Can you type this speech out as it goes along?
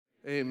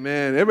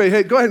Amen. Everybody,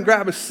 hey, go ahead and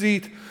grab a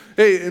seat.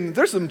 Hey, and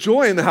there's some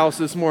joy in the house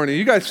this morning.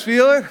 You guys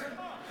feel it?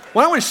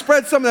 Why don't we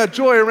spread some of that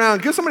joy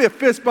around? Give somebody a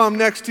fist bump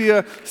next to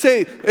you.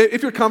 Say,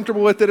 if you're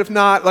comfortable with it. If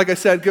not, like I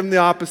said, give them the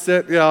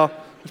opposite. Yeah,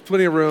 there's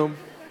plenty of room.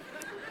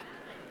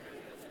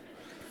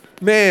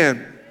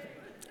 Man,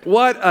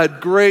 what a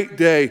great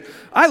day.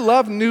 I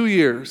love New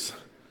Year's.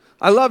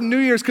 I love New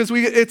Year's because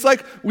it's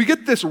like we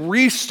get this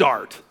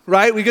restart,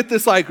 right? We get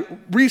this like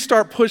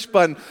restart push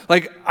button.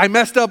 Like I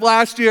messed up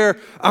last year,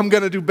 I'm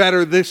going to do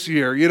better this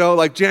year. You know,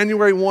 like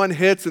January 1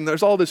 hits and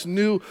there's all this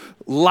new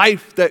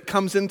life that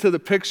comes into the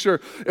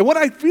picture. And what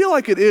I feel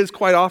like it is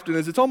quite often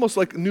is it's almost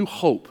like new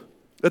hope.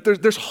 That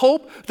there's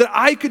hope that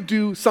I could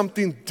do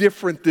something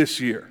different this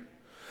year.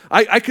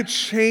 I could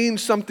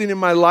change something in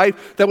my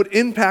life that would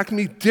impact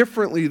me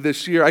differently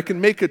this year. I can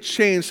make a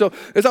change. So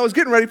as I was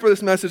getting ready for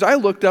this message, I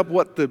looked up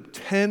what the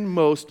 10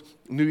 most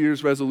New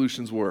Year's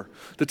resolutions were,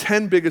 the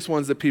 10 biggest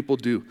ones that people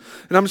do.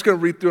 And I'm just going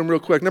to read through them real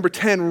quick. Number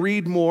 10,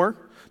 read more.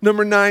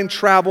 Number 9,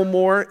 travel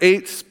more.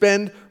 8,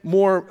 spend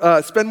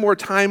more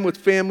time with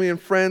family and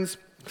friends.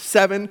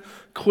 7,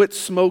 quit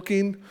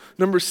smoking.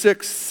 Number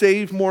 6,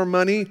 save more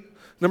money.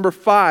 Number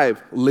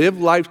 5, live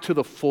life to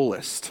the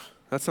fullest.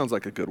 That sounds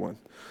like a good one.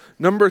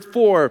 Number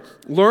 4,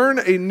 learn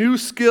a new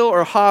skill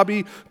or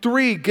hobby.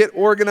 3, get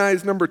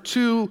organized. Number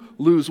 2,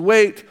 lose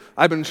weight.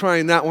 I've been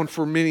trying that one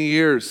for many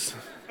years.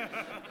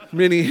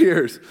 Many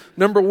years.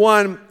 Number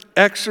 1,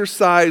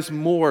 exercise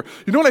more.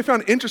 You know what I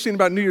found interesting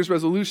about New Year's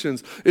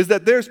resolutions is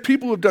that there's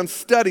people who have done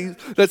studies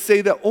that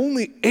say that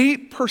only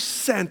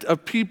 8%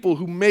 of people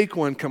who make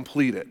one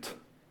complete it.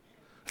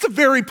 That's a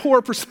very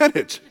poor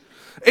percentage.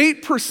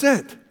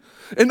 8%.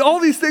 And all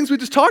these things we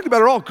just talked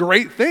about are all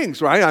great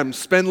things, right? I'm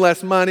spend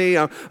less money.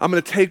 I'm going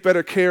to take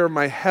better care of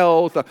my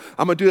health.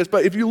 I'm going to do this.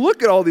 But if you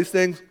look at all these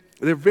things,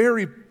 they're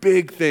very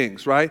big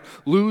things, right?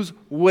 Lose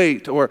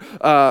weight or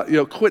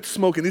quit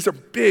smoking. These are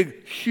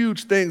big,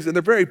 huge things, and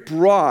they're very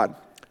broad.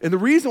 And the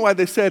reason why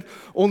they said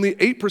only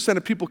 8%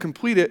 of people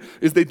complete it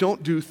is they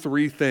don't do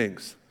 3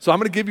 things. So I'm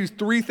going to give you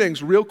 3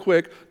 things real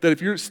quick that if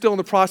you're still in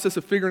the process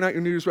of figuring out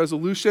your New Year's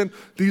resolution,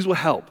 these will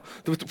help.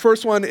 The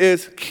first one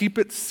is keep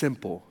it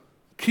simple.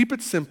 Keep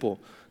it simple.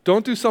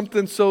 Don't do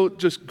something so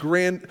just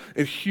grand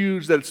and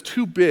huge that it's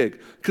too big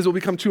because it'll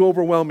become too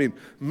overwhelming.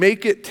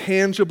 Make it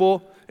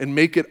tangible and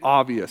make it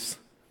obvious.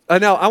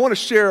 Now, I want to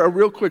share a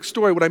real quick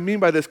story. What I mean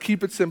by this,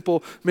 keep it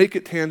simple, make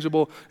it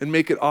tangible, and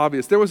make it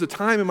obvious. There was a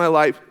time in my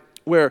life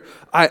where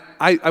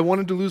I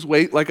wanted to lose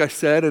weight, like I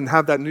said, and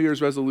have that New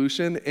Year's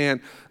resolution.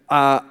 And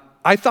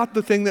I thought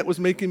the thing that was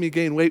making me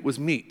gain weight was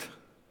meat.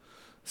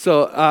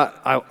 So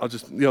I'll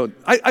just,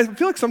 I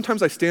feel like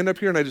sometimes I stand up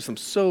here and I'm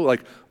so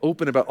like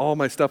open about all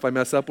my stuff I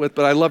mess up with,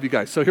 but I love you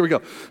guys. So here we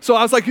go. So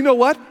I was like, you know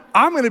what?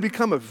 I'm going to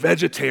become a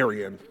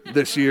vegetarian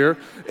this year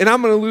and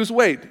I'm going to lose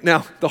weight.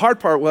 Now, the hard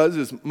part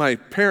is my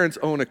parents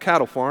own a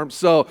cattle farm.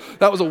 So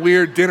that was a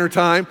weird dinner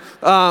time.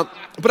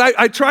 But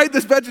I tried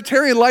this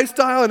vegetarian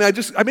lifestyle and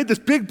I made this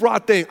big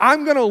broad thing.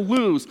 I'm going to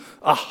lose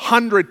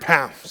 100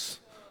 pounds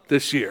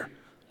this year.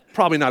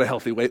 Probably not a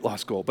healthy weight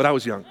loss goal, but I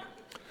was young.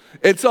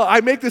 And so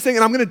I make this thing,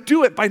 and I'm going to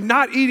do it by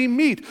not eating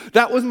meat.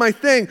 That was my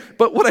thing.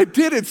 But what I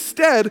did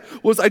instead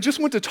was I just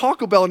went to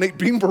Taco Bell and ate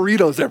bean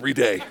burritos every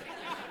day.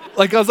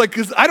 Like, I was like,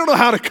 because I don't know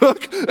how to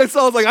cook. And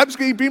so I was like, I'm just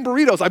going to eat bean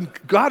burritos.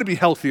 I've got to be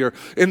healthier.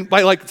 And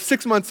by like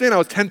 6 months in, I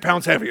was 10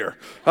 pounds heavier.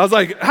 I was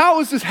like,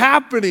 how is this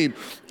happening?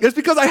 It's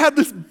because I had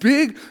this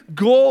big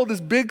goal,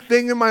 this big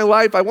thing in my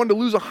life. I wanted to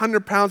lose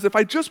 100 pounds. If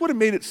I just would have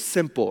made it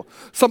simple,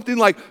 something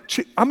like,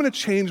 I'm going to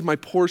change my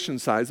portion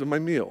size of my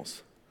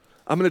meals.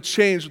 I'm going to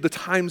change the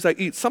times I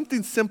eat.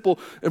 Something simple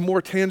and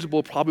more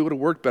tangible probably would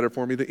have worked better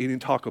for me than eating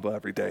Taco Bell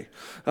every day.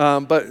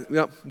 But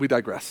we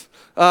digress.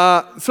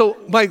 So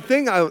my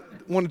thing I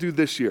want to do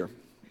this year,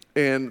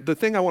 and the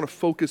thing I want to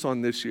focus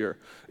on this year,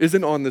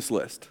 isn't on this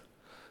list.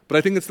 But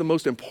I think it's the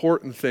most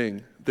important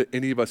thing that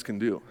any of us can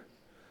do.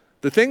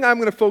 The thing I'm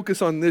going to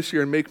focus on this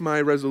year and make my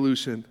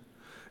resolution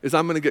is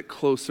I'm going to get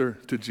closer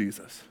to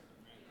Jesus.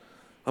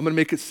 I'm going to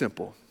make it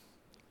simple.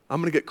 I'm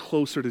going to get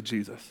closer to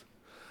Jesus.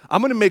 I'm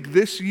going to make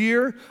this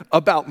year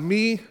about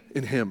me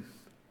and him.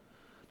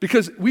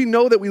 Because we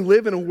know that we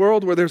live in a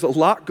world where there's a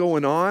lot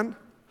going on.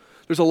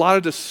 There's a lot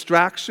of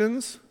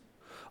distractions,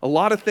 a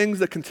lot of things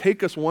that can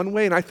take us one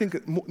way. And I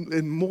think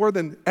more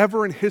than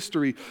ever in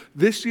history,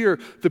 this year,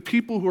 the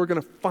people who are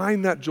going to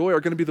find that joy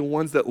are going to be the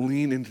ones that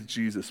lean into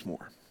Jesus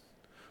more.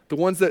 The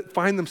ones that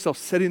find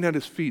themselves sitting at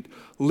his feet,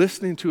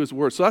 listening to his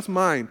word. So that's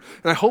mine.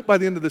 And I hope by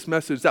the end of this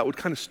message, that would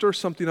kind of stir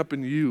something up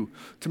in you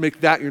to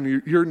make that your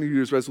New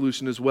Year's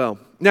resolution as well.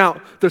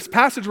 Now, this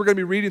passage we're going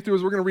to be reading through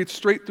is we're going to read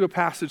straight through a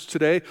passage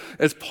today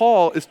as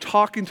Paul is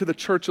talking to the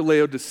church of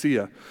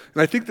Laodicea.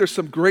 And I think there's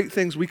some great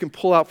things we can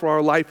pull out for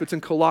our life. It's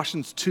in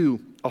Colossians 2.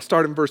 I'll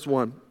start in verse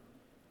 1.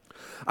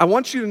 I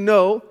want you to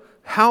know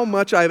how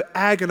much I've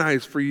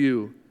agonized for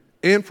you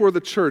and for the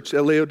church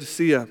at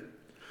Laodicea,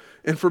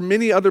 and for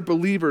many other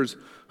believers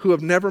who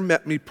have never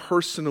met me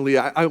personally.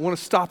 I want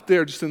to stop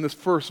there just in this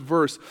first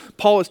verse.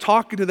 Paul is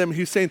talking to them. And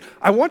he's saying,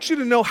 I want you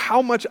to know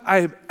how much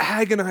I have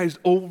agonized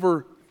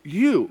over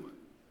you.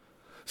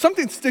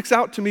 Something sticks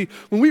out to me.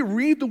 When we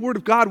read the Word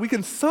of God, we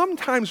can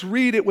sometimes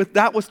read it with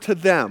that was to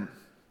them.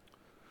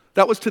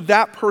 That was to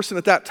that person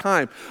at that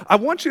time. I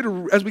want you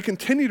to, as we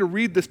continue to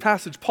read this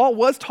passage, Paul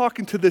was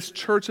talking to this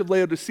church of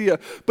Laodicea,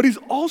 but he's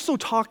also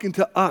talking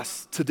to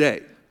us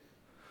today.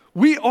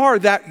 We are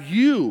that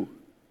you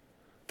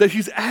that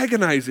he's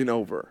agonizing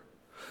over.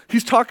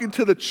 He's talking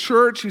to the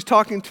church, he's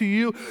talking to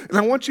you, and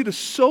I want you to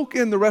soak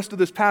in the rest of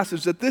this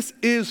passage that this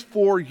is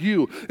for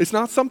you. It's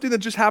not something that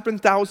just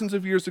happened thousands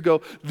of years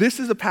ago.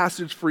 This is a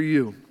passage for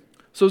you.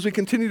 So as we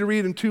continue to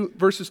read in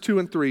verses 2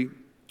 and 3,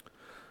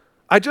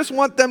 I just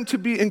want them to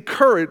be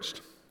encouraged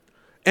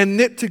and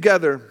knit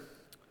together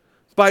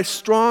by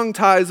strong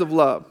ties of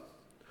love.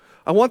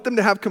 I want them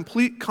to have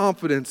complete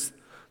confidence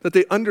that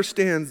they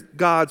understand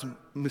God's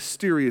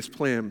mysterious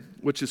plan,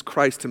 which is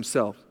Christ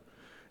himself.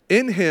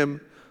 In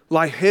him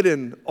lie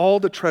hidden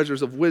all the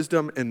treasures of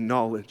wisdom and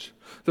knowledge.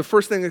 The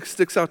first thing that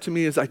sticks out to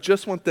me is I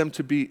just want them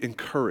to be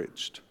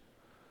encouraged.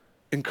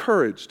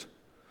 Encouraged.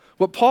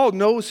 What Paul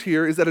knows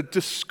here is that a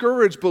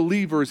discouraged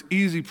believer is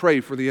easy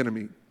prey for the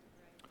enemy.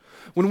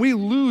 When we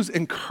lose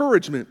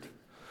encouragement,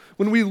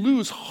 when we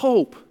lose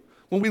hope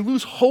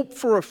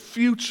for a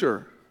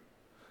future,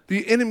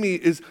 the enemy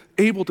is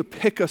able to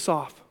pick us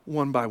off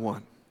one by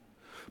one.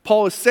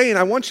 Paul is saying,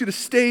 I want you to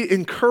stay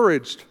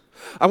encouraged.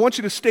 I want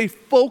you to stay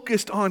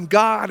focused on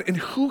God and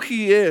who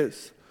he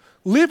is.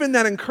 Live in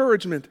that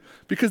encouragement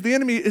because the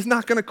enemy is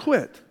not going to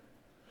quit.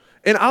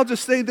 And I'll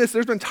just say this,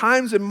 there's been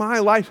times in my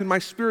life, in my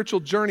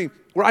spiritual journey,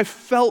 where I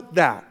felt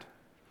that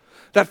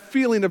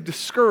feeling of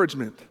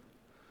discouragement,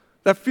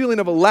 that feeling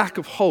of a lack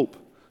of hope.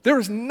 There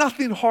is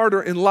nothing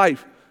harder in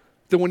life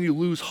than when you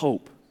lose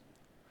hope.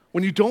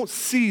 When you don't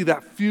see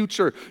that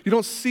future, you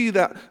don't see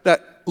that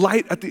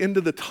light at the end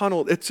of the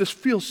tunnel. It just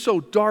feels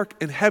so dark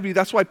and heavy.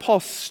 That's why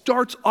Paul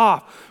starts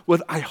off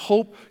with, I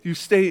hope you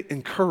stay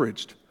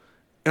encouraged.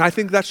 And I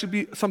think that should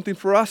be something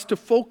for us to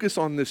focus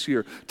on this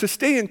year, to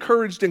stay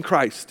encouraged in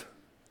Christ.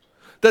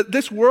 That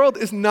this world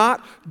is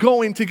not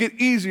going to get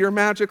easier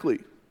magically.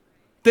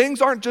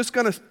 Things aren't just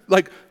going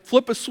to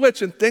flip a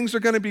switch and things are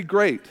going to be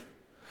great.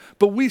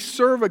 But we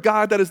serve a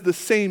God that is the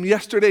same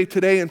yesterday,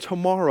 today, and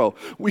tomorrow.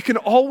 We can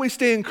always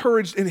stay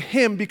encouraged in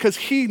him because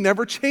he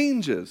never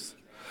changes.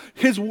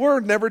 His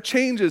word never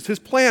changes. His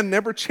plan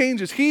never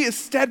changes. He is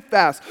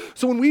steadfast.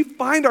 So when we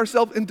find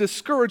ourselves in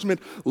discouragement,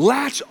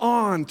 latch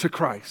on to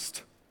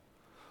Christ.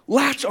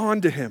 Latch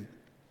on to him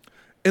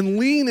and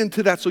lean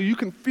into that so you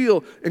can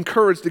feel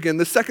encouraged again.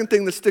 The second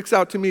thing that sticks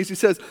out to me is he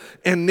says,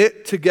 and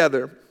knit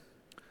together.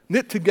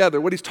 Knit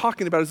together. What he's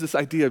talking about is this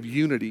idea of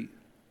unity.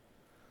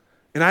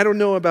 And I don't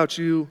know about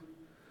you,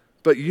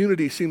 but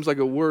unity seems like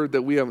a word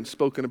that we haven't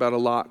spoken about a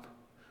lot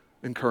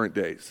in current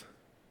days.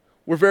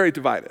 We're very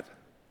divided.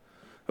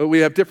 We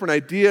have different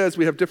ideas,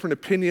 we have different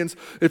opinions.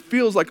 It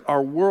feels like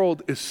our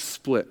world is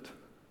split.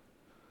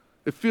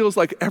 It feels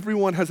like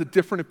everyone has a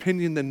different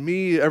opinion than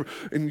me and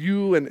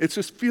you, and it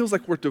just feels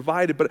like we're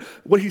divided. But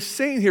what he's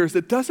saying here is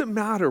it doesn't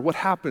matter what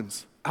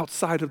happens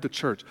outside of the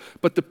church,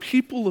 but the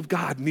people of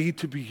God need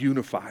to be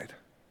unified.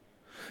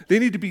 They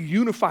need to be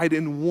unified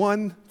in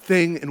one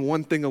thing and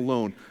one thing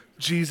alone,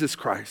 Jesus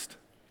Christ.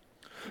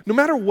 No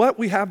matter what,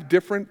 we have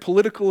different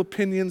political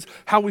opinions,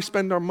 how we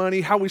spend our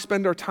money, how we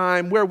spend our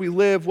time, where we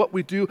live, what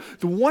we do.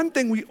 The one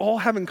thing we all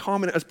have in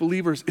common as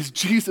believers is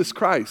Jesus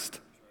Christ.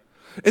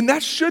 And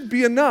that should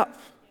be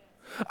enough.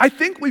 I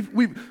think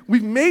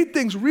we've made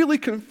things really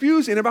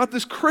confusing about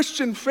this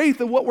Christian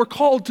faith and what we're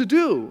called to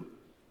do.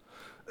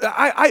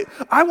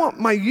 I want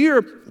my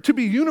year to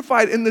be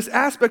unified in this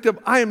aspect of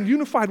I am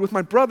unified with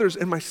my brothers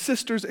and my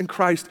sisters in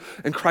Christ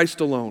and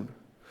Christ alone.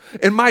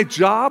 And my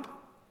job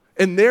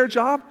and their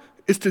job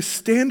is to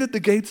stand at the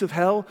gates of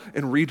hell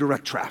and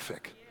redirect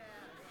traffic.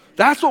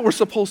 That's what we're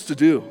supposed to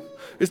do,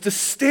 is to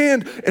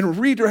stand and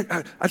redirect.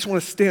 I just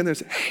want to stand there and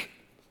say, hey,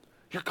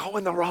 you're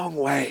going the wrong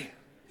way.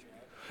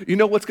 You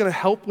know what's going to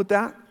help with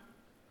that?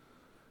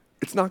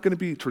 It's not going to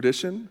be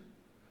tradition.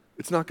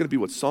 It's not going to be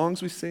what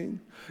songs we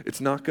sing.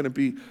 It's not going to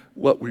be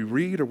what we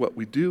read or what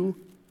we do.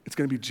 It's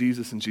going to be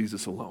Jesus and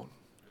Jesus alone.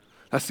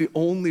 That's the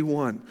only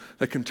one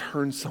that can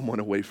turn someone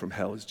away from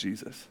hell is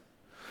Jesus.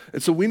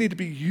 And so we need to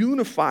be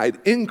unified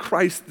in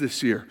Christ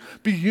this year.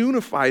 Be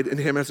unified in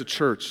him as a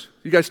church.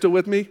 You guys still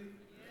with me?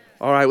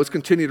 All right, let's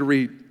continue to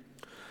read.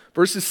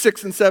 Verses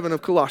 6 and 7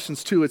 of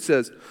Colossians 2, it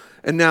says,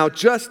 and now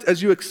just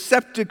as you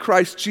accepted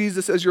Christ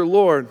Jesus as your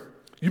Lord,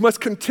 you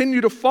must continue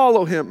to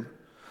follow him.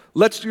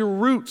 Let your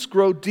roots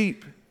grow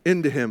deep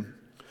into him,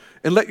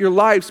 and let your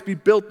lives be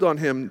built on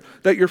him,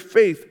 that your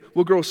faith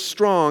will grow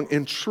strong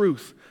in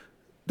truth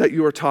that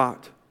you are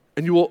taught,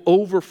 and you will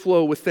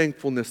overflow with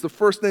thankfulness. The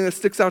first thing that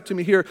sticks out to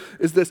me here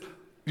is this: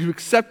 you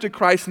accepted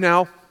Christ,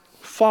 now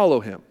follow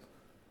him.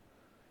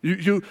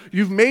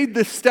 You've made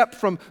this step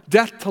from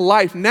death to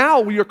life.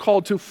 Now we are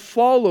called to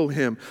follow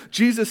him.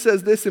 Jesus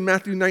says this in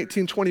Matthew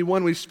 19:21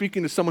 when he's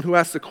speaking to someone who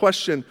asks the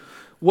question,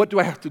 what do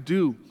I have to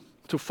do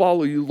to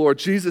follow you, Lord?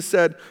 Jesus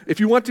said, if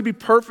you want to be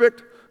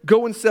perfect,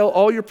 go and sell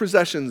all your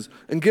possessions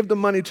and give the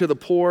money to the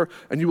poor,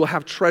 and you will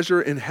have treasure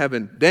in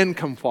heaven. Then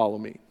come follow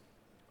me.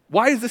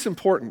 Why is this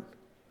important?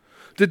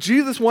 Did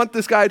Jesus want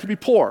this guy to be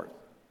poor?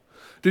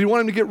 Did he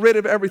want him to get rid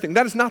of everything?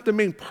 That is not the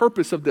main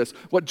purpose of this.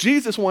 What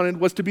Jesus wanted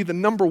was to be the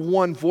number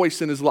one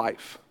voice in his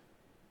life.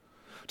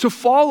 To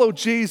follow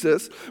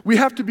Jesus, we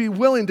have to be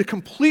willing to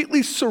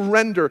completely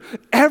surrender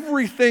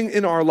everything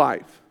in our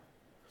life.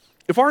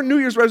 If our New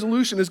Year's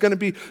resolution is going to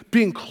be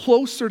being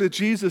closer to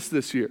Jesus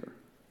this year,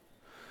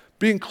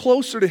 being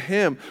closer to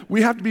him,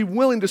 we have to be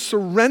willing to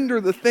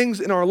surrender the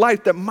things in our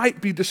life that might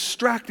be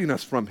distracting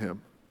us from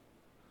him.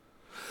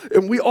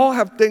 And we all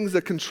have things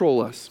that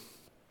control us.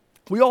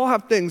 We all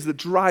have things that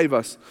drive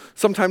us.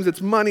 Sometimes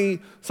it's money,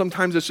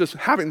 sometimes it's just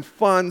having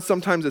fun,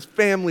 sometimes it's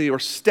family or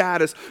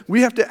status.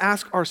 We have to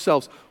ask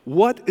ourselves,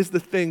 what is the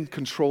thing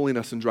controlling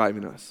us and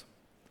driving us?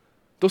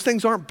 Those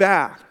things aren't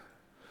bad,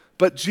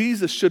 but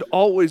Jesus should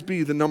always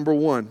be the number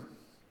one.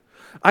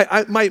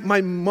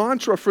 My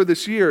mantra for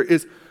this year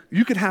is,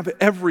 you can have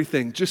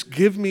everything, just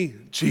give me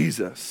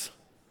Jesus.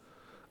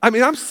 I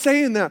mean, I'm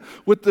saying that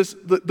with this,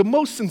 the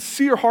most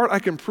sincere heart I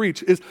can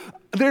preach is,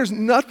 there's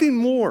nothing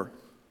more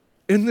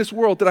in this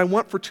world that I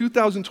want for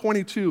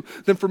 2022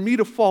 than for me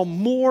to fall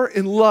more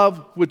in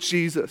love with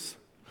Jesus.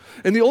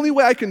 And the only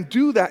way I can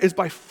do that is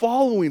by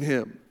following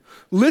him,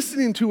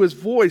 listening to his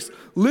voice,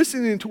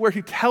 listening to where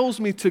he tells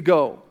me to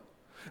go.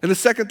 And the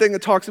second thing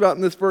it talks about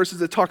in this verse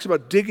is it talks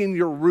about digging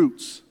your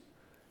roots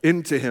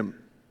into him,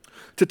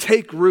 to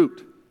take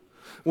root.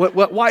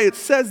 Why it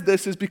says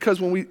this is because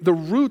the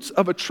roots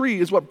of a tree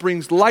is what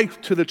brings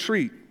life to the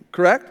tree,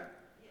 correct?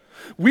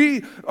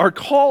 We are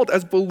called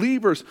as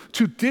believers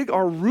to dig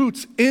our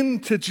roots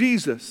into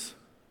Jesus,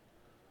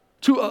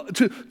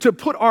 to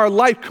put our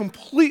life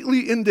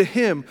completely into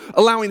him,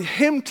 allowing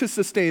him to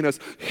sustain us,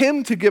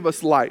 him to give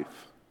us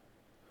life.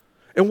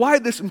 And why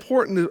this is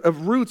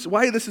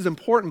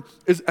important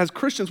is, as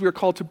Christians we are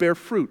called to bear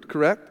fruit,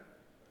 correct?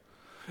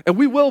 And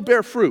we will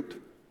bear fruit.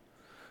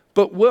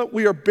 But what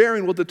we are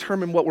bearing will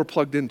determine what we're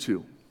plugged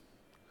into.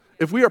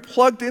 If we are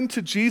plugged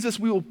into Jesus,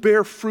 we will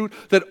bear fruit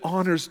that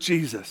honors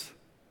Jesus.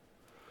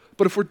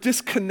 But if we're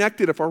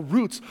disconnected, if our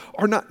roots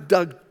are not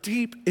dug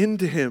deep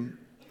into him,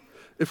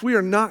 if we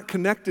are not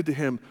connected to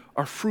him,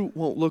 our fruit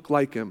won't look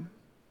like him.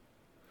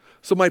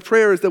 So my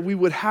prayer is that we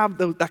would have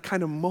that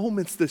kind of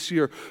moments this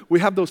year.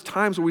 We have those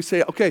times where we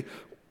say, okay,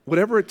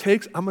 whatever it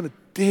takes, I'm going to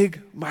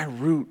dig my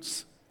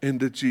roots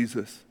into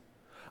Jesus.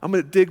 I'm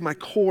going to dig my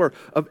core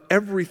of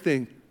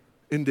everything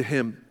into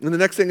him. And the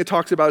next thing it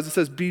talks about is it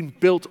says being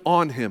built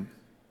on him.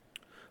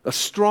 A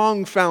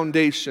strong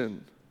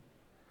foundation.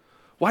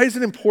 Why is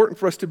it important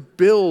for us to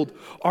build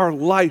our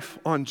life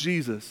on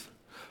Jesus?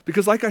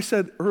 Because like I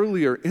said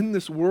earlier, in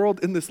this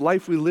world, in this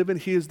life we live in,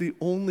 he is the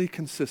only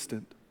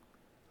consistent.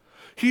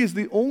 He is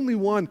the only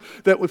one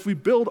that if we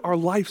build our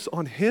lives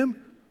on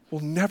him, will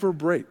never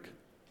break.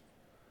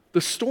 The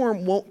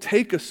storm won't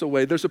take us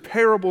away. There's a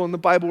parable in the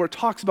Bible where it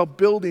talks about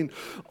building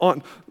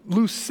on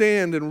loose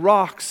sand and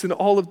rocks and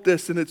all of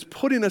this, and it's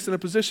putting us in a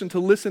position to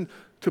listen,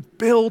 to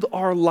build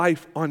our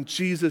life on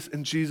Jesus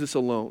and Jesus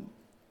alone.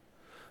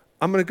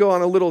 I'm going to go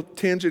on a little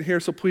tangent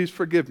here, so please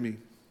forgive me.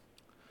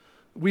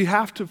 We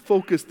have to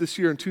focus this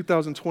year in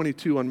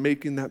 2022 on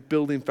making that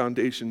building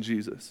foundation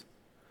Jesus.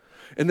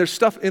 And there's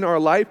stuff in our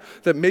life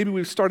that maybe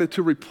we've started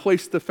to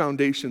replace the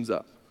foundations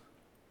of.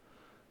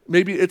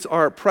 Maybe it's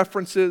our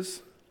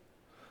preferences.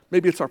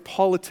 Maybe it's our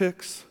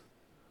politics.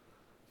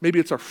 Maybe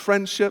it's our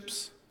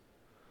friendships.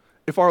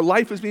 If our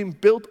life is being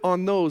built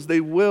on those,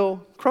 they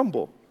will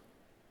crumble.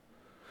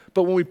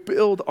 But when we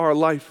build our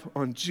life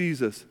on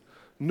Jesus,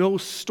 no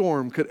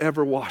storm could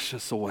ever wash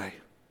us away.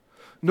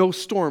 No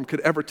storm could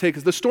ever take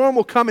us. The storm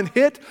will come and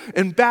hit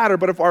and batter,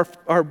 but if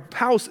our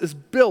house is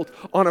built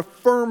on a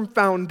firm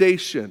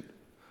foundation,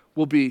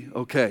 we'll be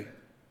okay.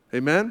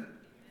 Amen?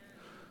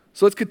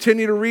 So let's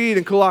continue to read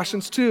in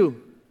Colossians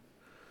 2.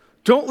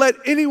 Don't let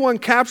anyone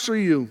capture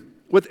you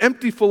with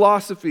empty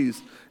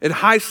philosophies and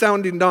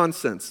high-sounding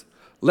nonsense.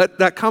 Let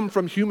that come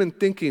from human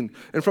thinking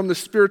and from the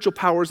spiritual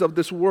powers of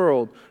this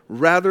world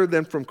rather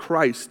than from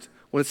Christ.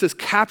 When it says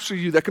capture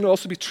you, that can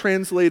also be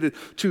translated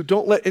to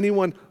don't let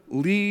anyone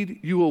lead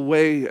you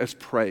away as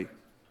prey.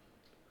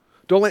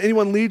 Don't let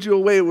anyone lead you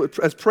away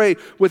as prey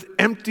with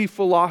empty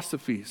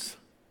philosophies.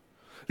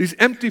 These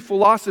empty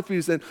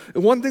philosophies, and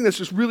one thing that's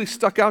just really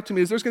stuck out to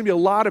me is there's going to be a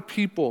lot of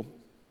people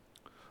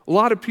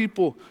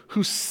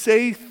who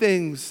say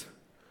things,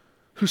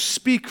 who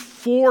speak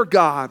for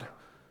God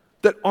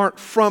that aren't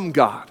from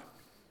God.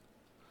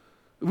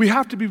 We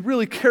have to be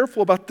really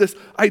careful about this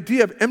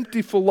idea of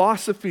empty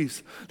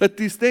philosophies, that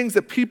these things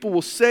that people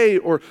will say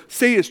or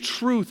say as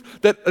truth,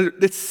 that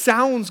it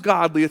sounds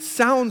godly, it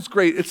sounds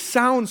great, it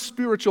sounds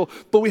spiritual,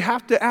 but we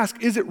have to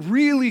ask, is it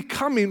really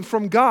coming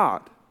from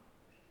God?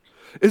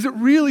 Is it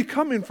really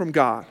coming from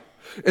God?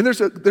 And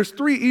there's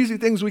three easy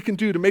things we can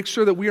do to make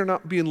sure that we are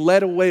not being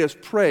led away as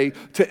prey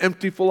to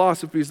empty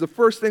philosophies. The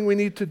first thing we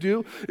need to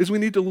do is we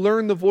need to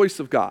learn the voice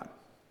of God.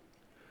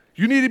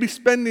 You need to be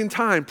spending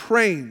time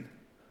praying,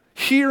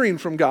 hearing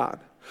from God.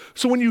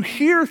 So when you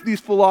hear these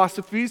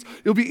philosophies,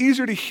 it'll be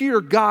easier to hear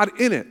God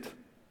in it.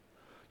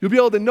 You'll be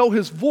able to know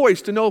his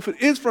voice, to know if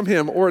it is from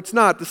him or it's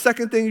not. The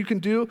second thing you can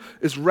do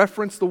is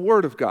reference the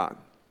Word of God.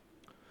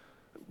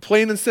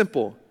 Plain and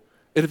simple.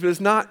 And if it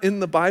is not in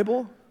the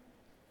Bible,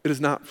 it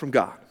is not from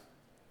God.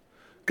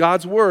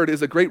 God's Word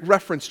is a great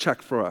reference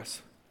check for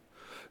us.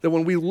 That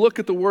when we look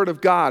at the Word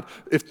of God,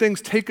 if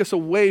things take us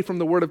away from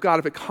the Word of God,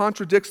 if it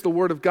contradicts the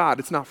Word of God,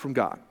 it's not from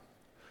God.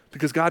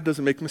 Because God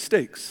doesn't make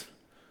mistakes.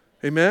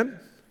 Amen?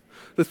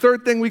 The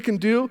third thing we can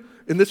do,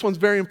 and this one's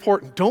very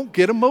important, don't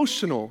get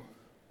emotional.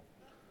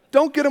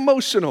 Don't get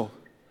emotional.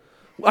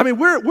 I mean,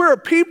 we're a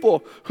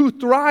people who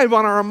thrive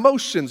on our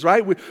emotions,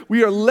 right?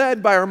 We are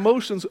led by our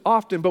emotions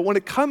often, but when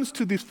it comes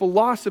to these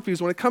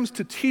philosophies, when it comes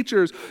to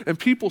teachers and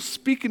people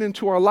speaking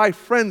into our life,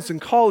 friends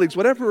and colleagues,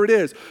 whatever it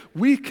is,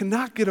 we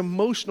cannot get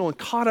emotional and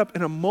caught up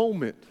in a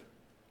moment.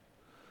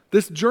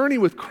 This journey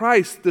with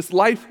Christ, this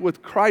life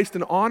with Christ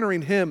and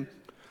honoring him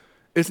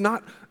is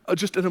not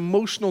just an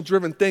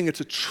emotional-driven thing.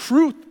 It's a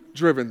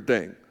truth-driven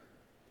thing.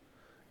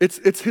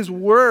 It's his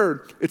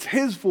word. It's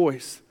his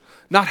voice.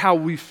 Not how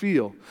we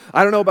feel.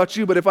 I don't know about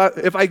you, but if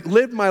I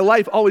lived my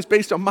life always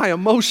based on my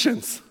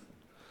emotions,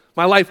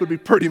 my life would be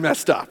pretty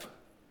messed up.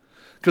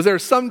 Because there are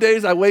some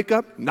days I wake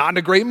up not in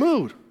a great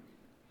mood.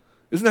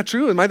 Isn't that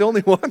true? Am I the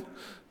only one?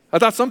 I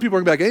thought some people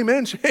were going to be like,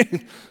 amen,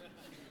 Shane.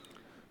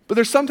 But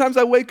there's sometimes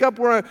I wake up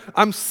where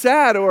I'm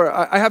sad or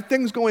I have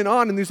things going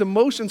on, and these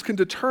emotions can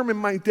determine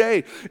my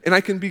day, and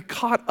I can be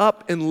caught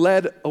up and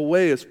led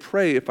away as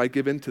prey if I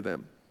give in to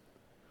them.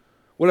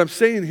 What I'm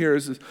saying here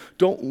is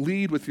don't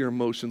lead with your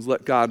emotions.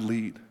 Let God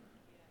lead.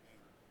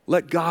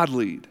 Let God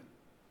lead.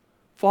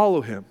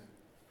 Follow him.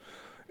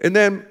 And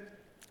then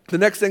the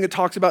next thing it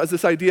talks about is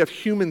this idea of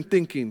human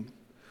thinking.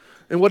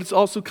 And what it's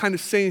also kind of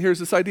saying here is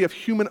this idea of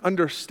human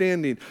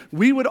understanding.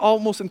 We would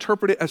almost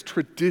interpret it as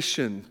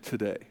tradition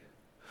today.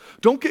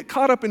 Don't get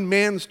caught up in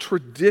man's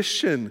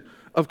tradition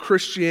of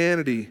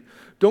Christianity.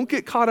 Don't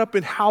get caught up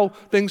in how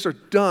things are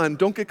done.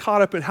 Don't get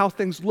caught up in how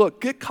things look.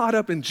 Get caught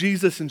up in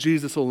Jesus and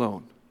Jesus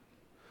alone.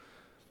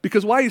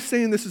 Because why he's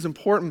saying this is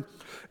important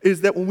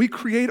is that when we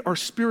create our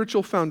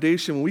spiritual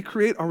foundation, when we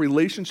create our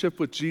relationship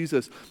with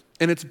Jesus,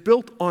 and it's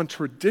built on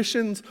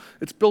traditions,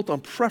 it's built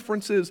on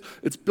preferences,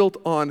 it's built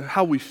on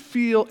how we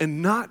feel, and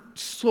not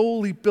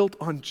solely built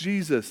on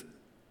Jesus,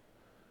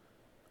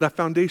 that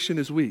foundation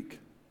is weak.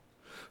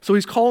 So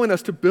he's calling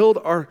us to build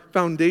our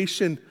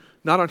foundation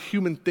not on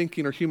human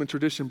thinking or human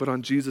tradition, but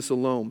on Jesus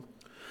alone.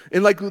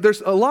 And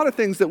there's a lot of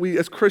things that we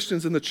as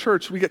Christians in the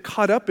church, we get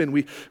caught up in.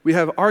 We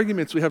have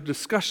arguments, we have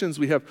discussions,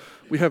 we have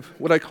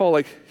what I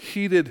call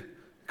heated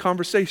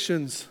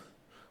conversations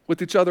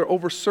with each other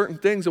over certain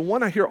things. And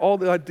one I hear all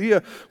the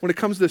idea when it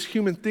comes to this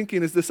human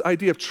thinking is this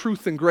idea of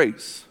truth and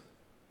grace.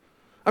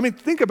 I mean,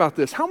 think about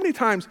this. How many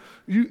times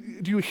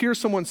do you hear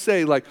someone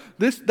say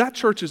that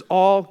church is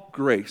all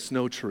grace,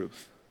 no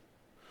truth?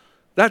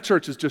 That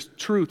church is just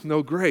truth,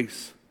 no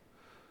grace.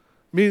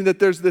 Meaning that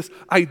there's this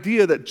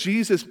idea that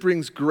Jesus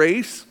brings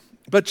grace,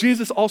 but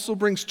Jesus also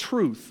brings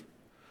truth.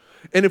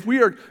 And if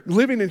we are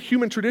living in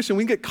human tradition,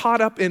 we can get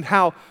caught up in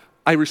how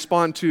I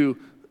respond to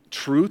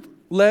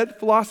truth-led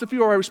philosophy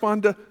or I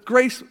respond to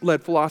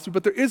grace-led philosophy.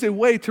 But there is a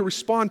way to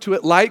respond to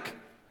it like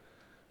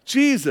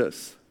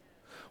Jesus.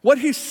 What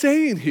he's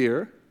saying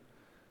here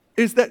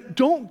is that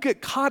don't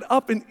get caught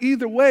up in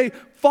either way.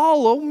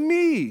 Follow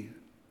me.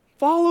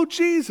 Follow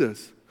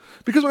Jesus.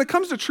 Because when it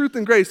comes to truth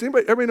and grace,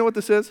 everybody know what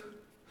this is?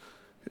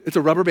 It's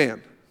a rubber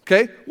band,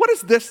 okay? What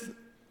is this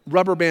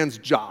rubber band's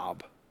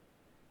job?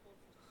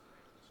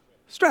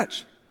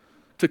 Stretch.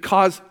 To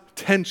cause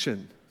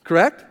tension,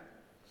 correct?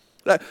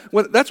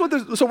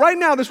 So right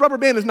now, this rubber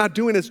band is not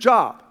doing its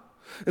job.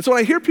 And so when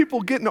I hear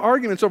people get in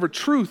arguments over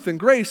truth and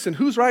grace and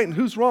who's right and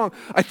who's wrong,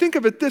 I think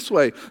of it this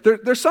way.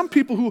 There's some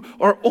people who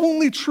are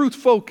only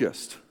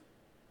truth-focused.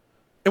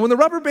 And when the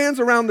rubber band's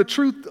around the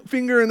truth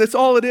finger and that's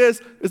all it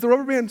is the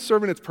rubber band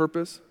serving its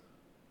purpose?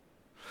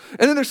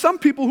 And then there's some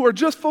people who are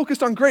just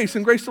focused on grace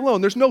and grace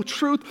alone. There's no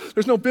truth,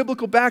 there's no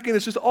biblical backing,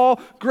 it's just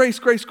all grace,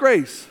 grace,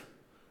 grace.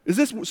 Is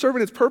this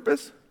serving its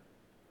purpose?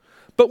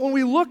 But when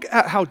we look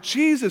at how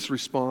Jesus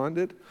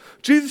responded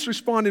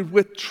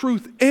with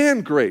truth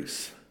and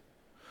grace.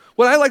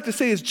 What I like to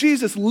say is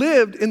Jesus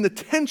lived in the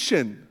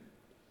tension.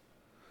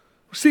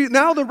 See,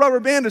 now the rubber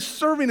band is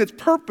serving its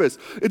purpose.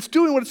 It's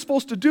doing what it's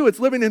supposed to do. It's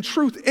living in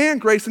truth and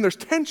grace, and there's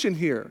tension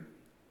here.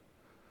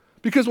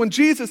 Because when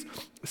Jesus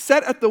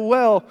sat at the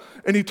well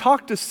and he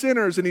talked to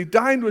sinners and he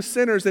dined with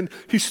sinners and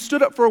he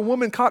stood up for a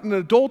woman caught in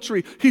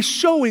adultery, he's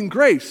showing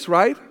grace,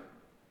 right?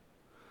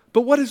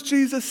 But what does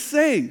Jesus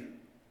say?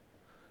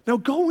 Now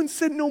go and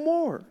sin no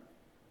more.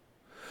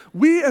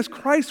 We as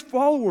Christ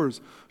followers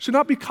should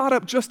not be caught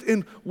up just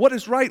in what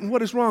is right and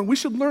what is wrong. We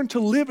should learn to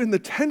live in the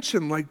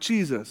tension like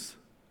Jesus.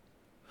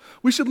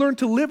 We should learn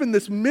to live in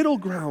this middle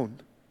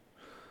ground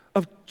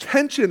of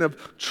tension,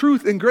 of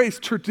truth and grace,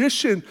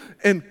 tradition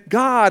and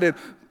God and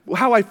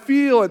how I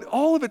feel, and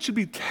all of it should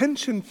be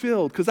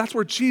tension-filled because that's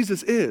where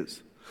Jesus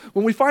is.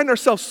 When we find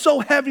ourselves so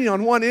heavy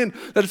on one end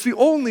that it's the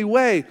only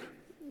way,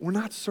 we're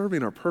not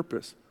serving our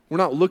purpose. We're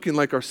not looking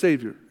like our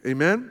Savior.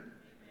 Amen?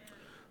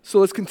 So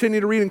let's continue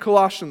to read in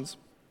Colossians.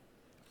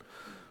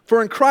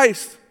 For in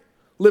Christ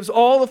lives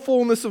all the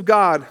fullness of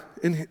God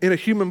in a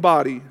human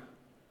body.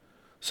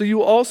 So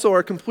you also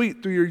are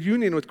complete through your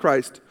union with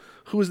Christ,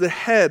 who is the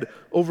head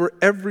over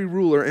every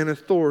ruler and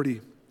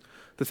authority.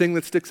 The thing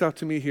that sticks out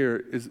to me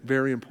here is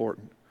very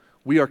important.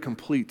 We are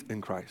complete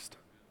in Christ.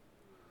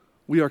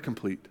 We are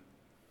complete.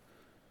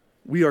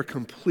 We are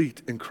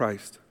complete in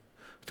Christ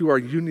through our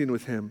union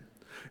with him.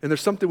 And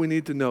there's something we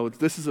need to know.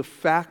 This is a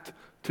fact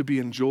to be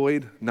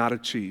enjoyed, not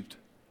achieved.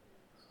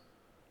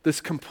 This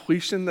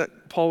completion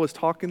that Paul is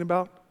talking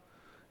about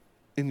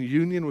in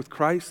union with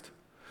Christ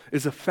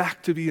is a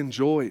fact to be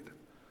enjoyed,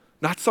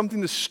 not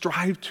something to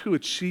strive to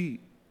achieve.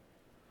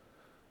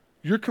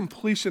 Your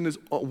completion is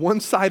a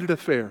one-sided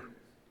affair.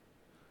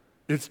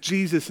 It's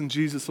Jesus and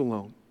Jesus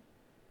alone.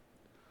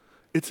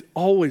 It's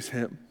always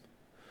him.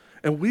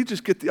 And we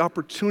just get the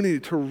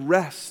opportunity to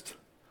rest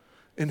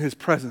in his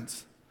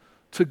presence,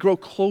 to grow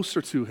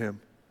closer to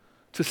him,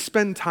 to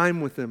spend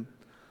time with him.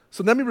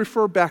 So let me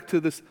refer back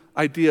to this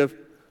idea of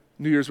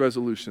New Year's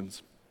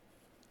resolutions.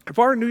 If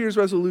our New Year's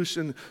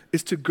resolution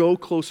is to go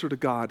closer to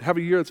God, have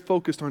a year that's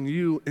focused on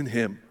you and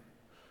him,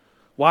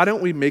 why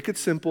don't we make it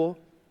simple,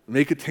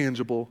 make it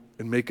tangible,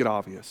 and make it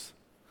obvious?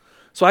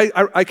 So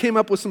I came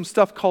up with some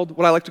stuff called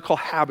what I like to call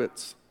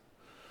habits.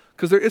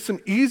 Because there is some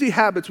easy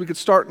habits we could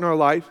start in our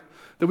life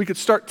that we could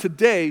start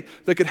today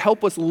that could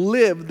help us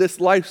live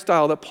this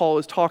lifestyle that Paul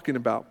is talking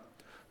about.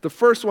 The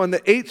first one,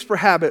 the H for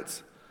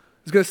habits,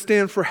 is going to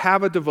stand for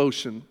have a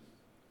devotion.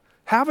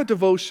 Have a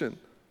devotion.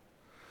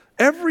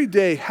 Every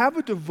day, have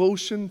a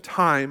devotion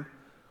time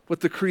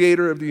with the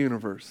creator of the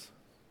universe.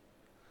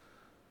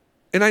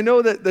 And I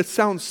know that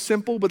sounds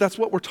simple, but that's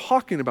what we're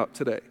talking about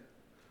today,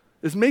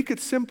 is make it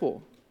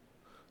simple.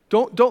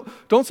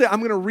 Don't say, I'm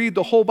going to read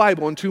the whole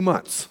Bible in 2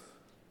 months.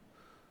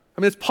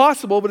 I mean, it's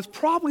possible, but it's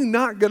probably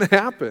not going to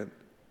happen.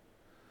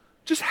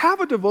 Just have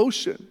a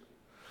devotion.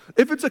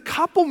 If it's a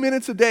couple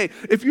minutes a day,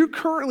 if you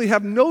currently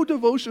have no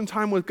devotion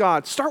time with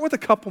God, start with a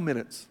couple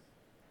minutes.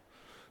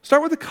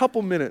 Start with a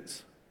couple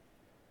minutes.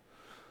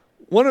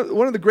 One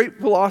of the great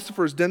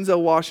philosophers,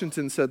 Denzel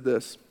Washington, said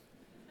this,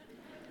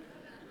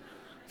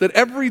 that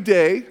every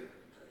day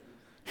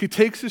he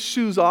takes his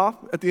shoes off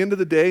at the end of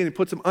the day and he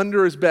puts them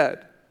under his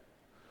bed.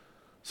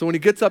 So when he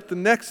gets up the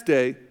next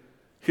day,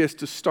 he has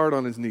to start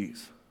on his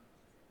knees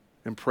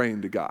and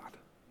praying to God.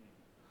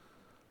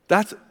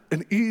 That's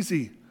an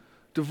easy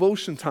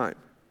devotion time.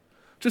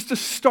 Just to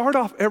start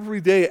off every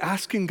day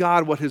asking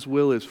God what his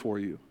will is for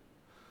you.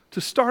 To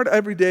start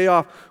every day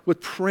off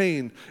with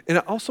praying. And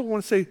I also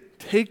want to say,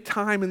 take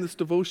time in this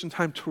devotion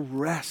time to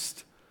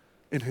rest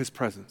in his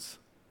presence.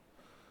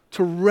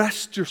 To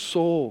rest your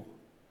soul.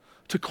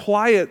 To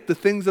quiet the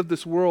things of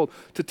this world.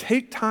 To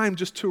take time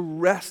just to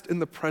rest in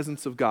the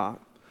presence of God.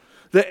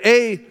 The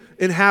A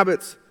in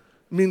habits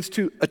means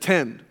to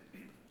attend.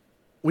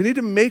 We need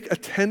to make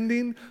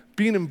attending,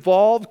 being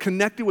involved,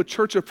 connected with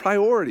church a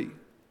priority.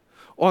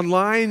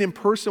 Online, in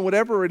person,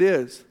 whatever it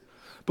is.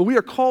 But we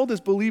are called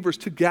as believers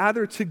to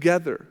gather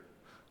together,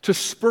 to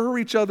spur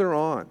each other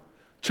on,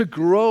 to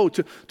grow,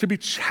 to be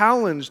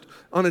challenged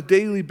on a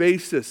daily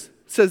basis.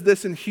 It says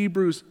this in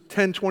Hebrews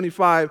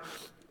 10:25,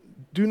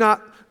 do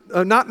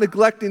not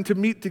neglecting to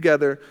meet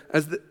together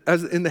as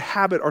in the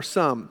habit are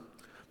some,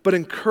 but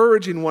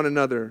encouraging one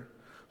another,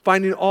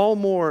 finding all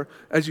more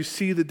as you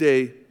see the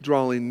day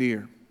drawing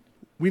near.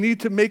 We need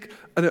to make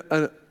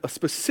a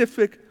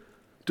specific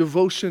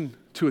devotion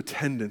to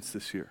attendance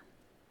this year.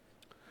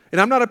 And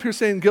I'm not up here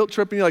saying guilt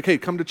tripping you like, hey,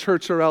 come to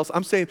church or else.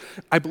 I'm saying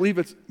I believe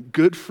it's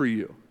good for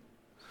you.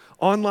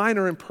 Online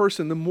or in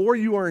person, the more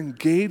you are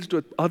engaged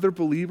with other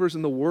believers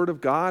in the Word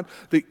of God,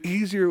 the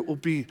easier it will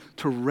be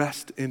to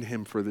rest in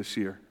him for this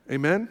year.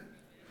 Amen?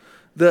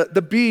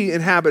 The B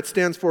in habit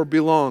stands for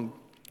belong.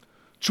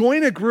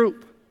 Join a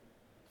group.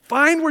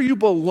 Find where you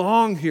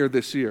belong here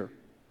this year.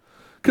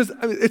 Because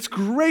it's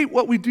great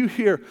what we do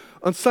here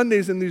on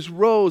Sundays in these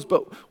rows,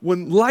 but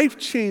when life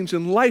changes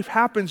and life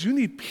happens, you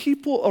need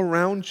people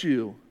around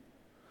you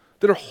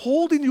that are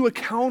holding you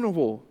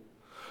accountable,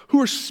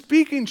 who are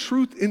speaking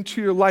truth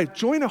into your life.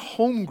 Join a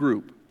home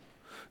group.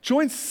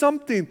 Join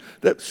something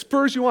that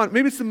spurs you on.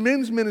 Maybe it's the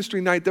men's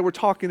ministry night that we're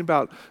talking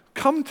about.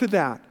 Come to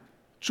that.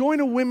 Join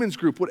a women's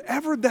group,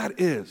 whatever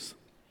that is.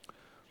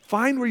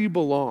 Find where you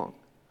belong.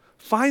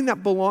 Find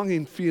that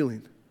belonging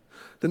feeling.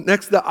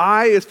 The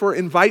I is for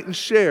invite and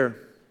share.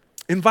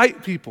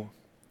 Invite people.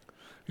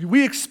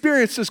 We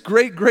experience this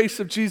great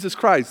grace of Jesus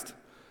Christ.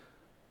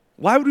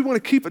 Why would we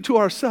want to keep it to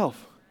ourselves?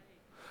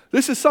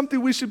 This is something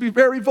we should be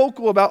very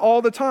vocal about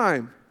all the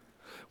time.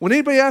 When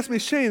anybody asks me,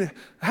 Shane,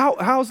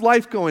 how's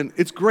life going?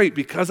 It's great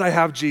because I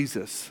have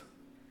Jesus.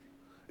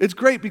 It's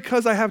great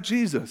because I have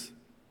Jesus.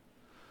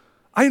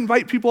 I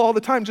invite people all the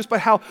time just by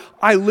how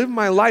I live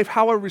my life,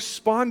 how I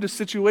respond to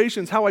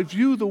situations, how I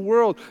view the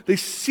world. They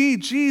see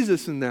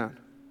Jesus in that.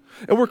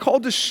 And we're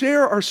called to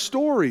share our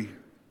story.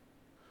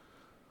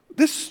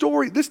 This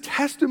story, this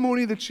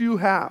testimony that you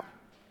have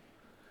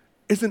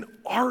is an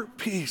art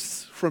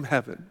piece from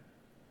heaven.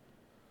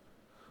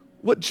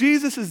 What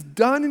Jesus has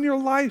done in your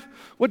life,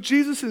 what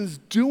Jesus is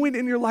doing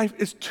in your life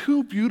is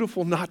too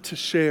beautiful not to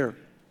share.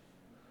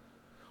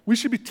 We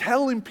should be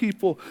telling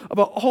people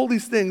about all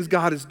these things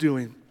God is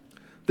doing.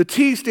 The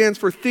T stands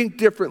for think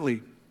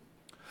differently.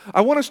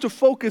 I want us to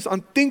focus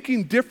on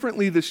thinking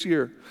differently this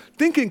year,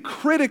 thinking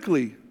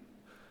critically.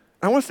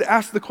 I want us to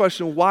ask the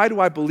question, why do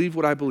I believe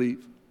what I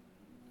believe?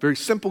 Very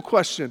simple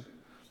question,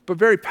 but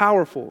very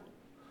powerful.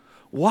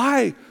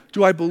 Why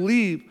do I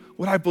believe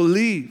what I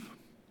believe?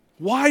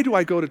 Why do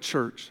I go to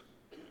church?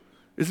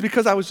 Is it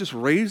because I was just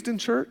raised in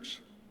church?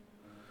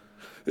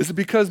 Is it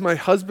because my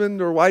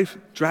husband or wife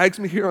drags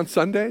me here on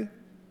Sunday?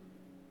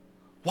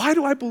 Why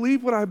do I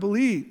believe what I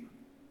believe?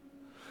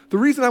 The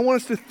reason I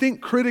want us to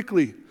think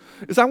critically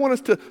is I want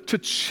us to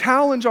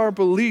challenge our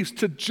beliefs,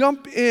 to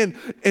jump in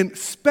and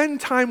spend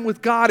time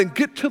with God and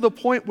get to the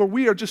point where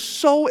we are just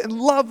so in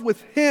love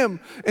with Him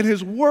and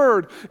His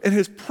Word and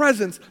His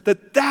presence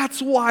that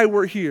that's why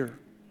we're here.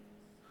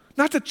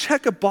 Not to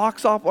check a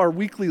box off our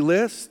weekly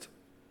list,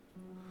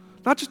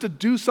 not just to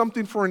do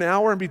something for an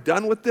hour and be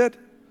done with it.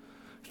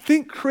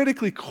 Think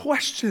critically,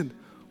 question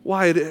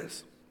why it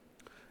is.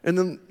 And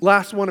then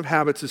last one of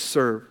habits is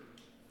serve.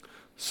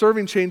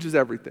 Serving changes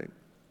everything.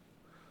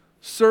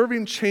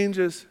 Serving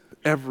changes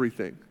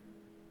everything.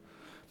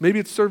 Maybe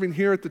it's serving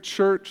here at the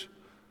church,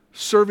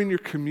 serving your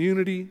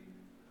community,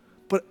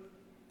 but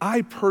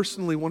I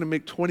personally want to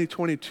make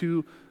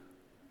 2022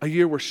 a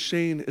year where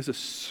Shane is a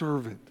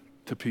servant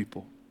to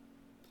people.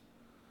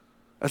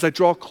 As I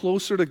draw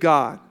closer to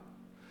God,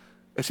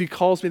 as He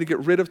calls me to get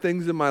rid of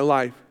things in my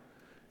life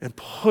and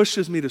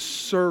pushes me to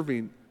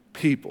serving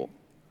people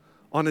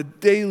on a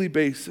daily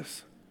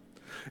basis.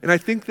 And I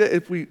think that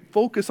if we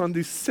focus on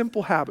these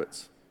simple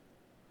habits,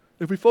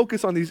 if we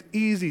focus on these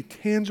easy,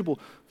 tangible,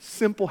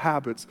 simple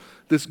habits,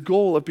 this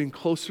goal of being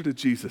closer to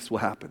Jesus will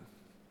happen.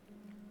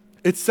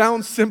 It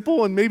sounds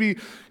simple, and maybe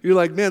you're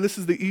like, man, this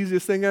is the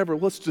easiest thing ever.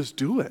 Let's just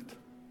do it.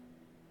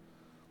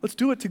 Let's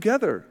do it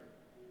together.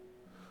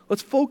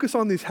 Let's focus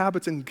on these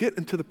habits and get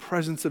into the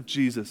presence of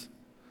Jesus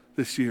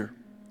this year.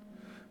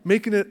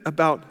 Making it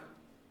about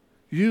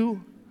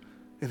you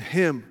and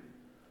Him,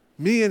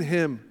 me and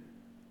Him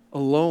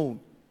alone.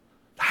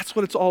 That's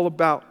what it's all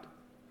about.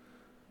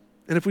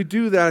 And if we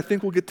do that, I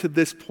think we'll get to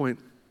this point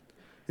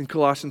in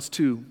Colossians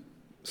 2,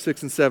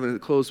 6 and 7, and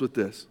it closes with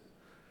this.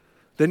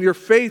 Then your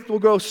faith will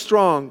grow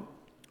strong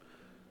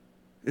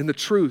in the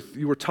truth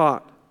you were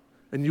taught,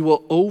 and you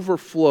will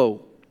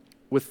overflow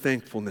with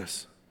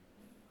thankfulness.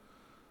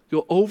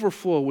 You'll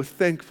overflow with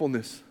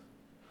thankfulness.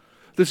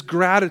 This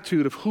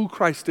gratitude of who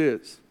Christ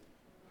is.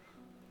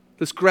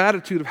 This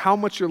gratitude of how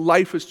much your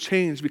life has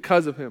changed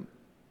because of Him.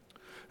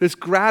 This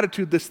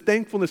gratitude, this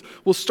thankfulness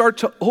will start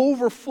to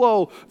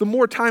overflow. The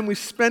more time we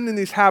spend in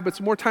these habits,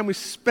 the more time we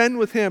spend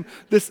with Him,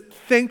 this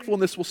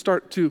thankfulness will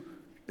start to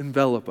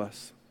envelop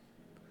us.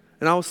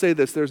 And I will say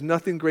this, there's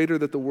nothing greater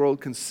that the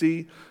world can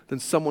see than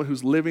someone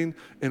who's living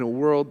in a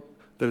world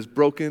that is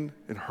broken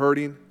and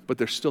hurting, but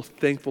they're still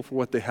thankful for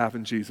what they have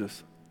in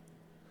Jesus.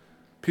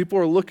 People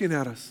are looking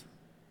at us.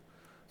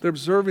 They're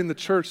observing the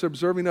church, they're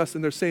observing us,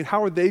 and they're saying,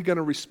 how are they going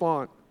to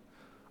respond?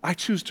 I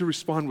choose to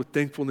respond with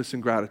thankfulness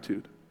and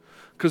gratitude.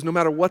 Because no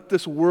matter what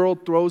this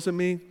world throws at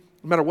me,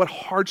 no matter what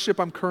hardship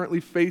I'm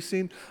currently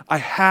facing, I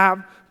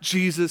have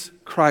Jesus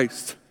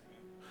Christ.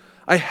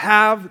 I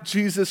have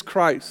Jesus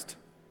Christ.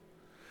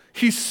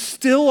 He's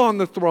still on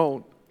the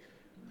throne.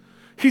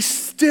 He's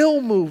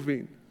still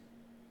moving.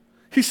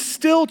 He's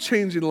still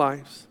changing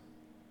lives.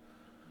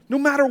 No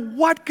matter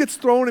what gets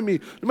thrown at me,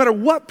 no matter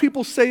what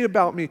people say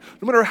about me,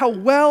 no matter how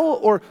well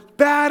or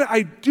bad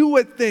I do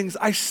at things,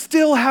 I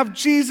still have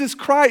Jesus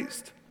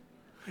Christ.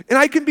 And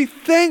I can be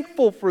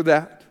thankful for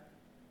that.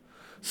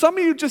 Some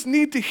of you just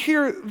need to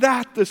hear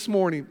that this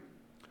morning.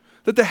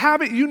 That the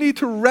habit you need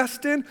to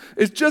rest in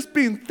is just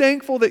being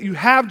thankful that you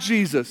have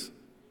Jesus.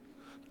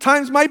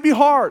 Times might be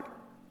hard.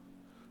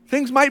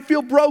 Things might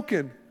feel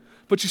broken,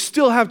 but you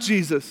still have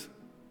Jesus.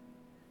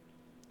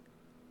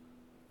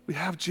 We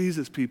have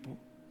Jesus, people.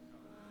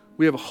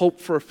 We have a hope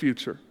for a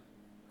future.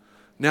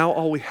 Now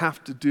all we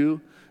have to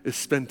do is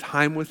spend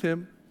time with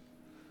Him,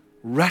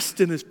 rest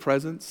in His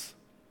presence,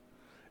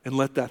 and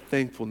let that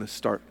thankfulness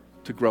start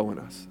to grow in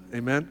us.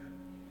 Amen?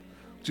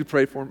 Would you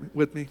pray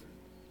with me?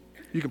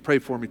 You can pray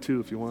for me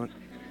too if you want.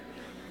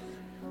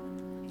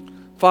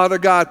 Father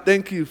God,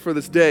 thank you for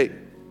this day.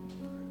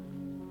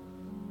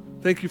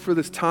 Thank you for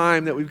this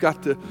time that we've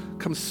got to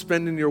come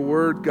spend in your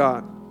word,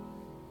 God.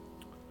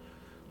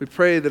 We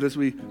pray that as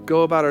we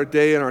go about our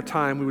day and our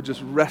time, we would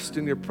just rest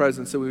in your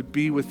presence, that we would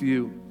be with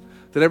you,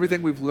 that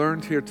everything we've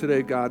learned here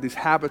today, God, these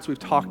habits we've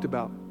talked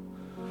about,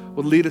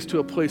 would lead us to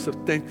a place of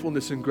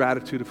thankfulness and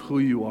gratitude of who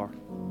you are.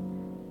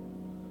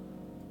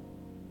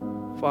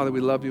 Father, we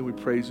love you and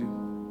we praise you.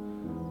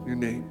 In your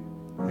name,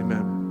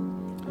 amen.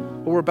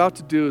 What we're about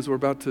to do is we're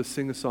about to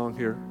sing a song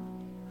here.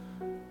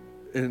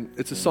 And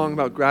it's a song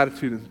about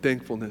gratitude and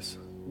thankfulness.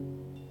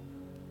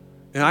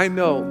 And I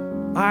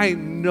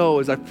know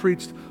as I've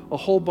preached a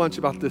whole bunch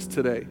about this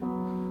today,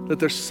 that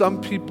there's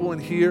some people in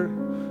here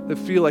that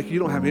feel like you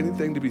don't have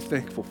anything to be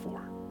thankful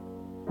for.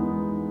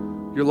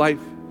 your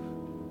life,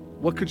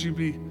 what could you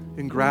be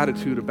in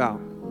gratitude about?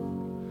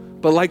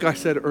 But like I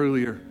said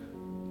earlier,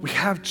 we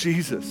have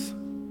Jesus.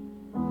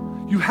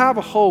 You have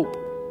a hope.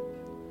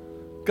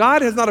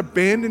 God has not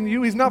abandoned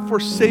you. He's not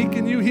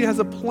forsaken you. He has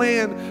a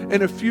plan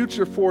and a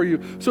future for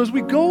you. So as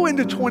we go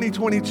into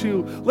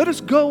 2022, let us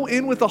go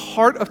in with a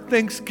heart of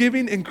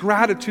thanksgiving and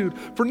gratitude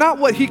for not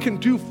what he can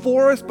do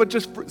for us, but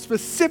just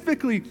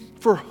specifically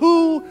for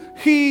who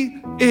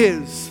he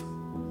is.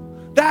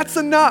 That's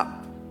enough.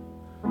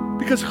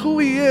 Because who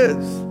he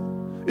is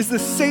the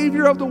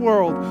Savior of the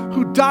world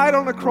who died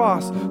on the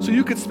cross so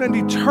you could spend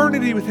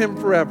eternity with him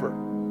forever.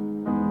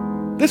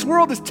 This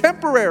world is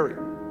temporary.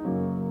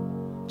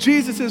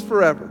 Jesus is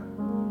forever.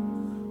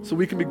 So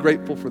we can be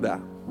grateful for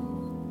that.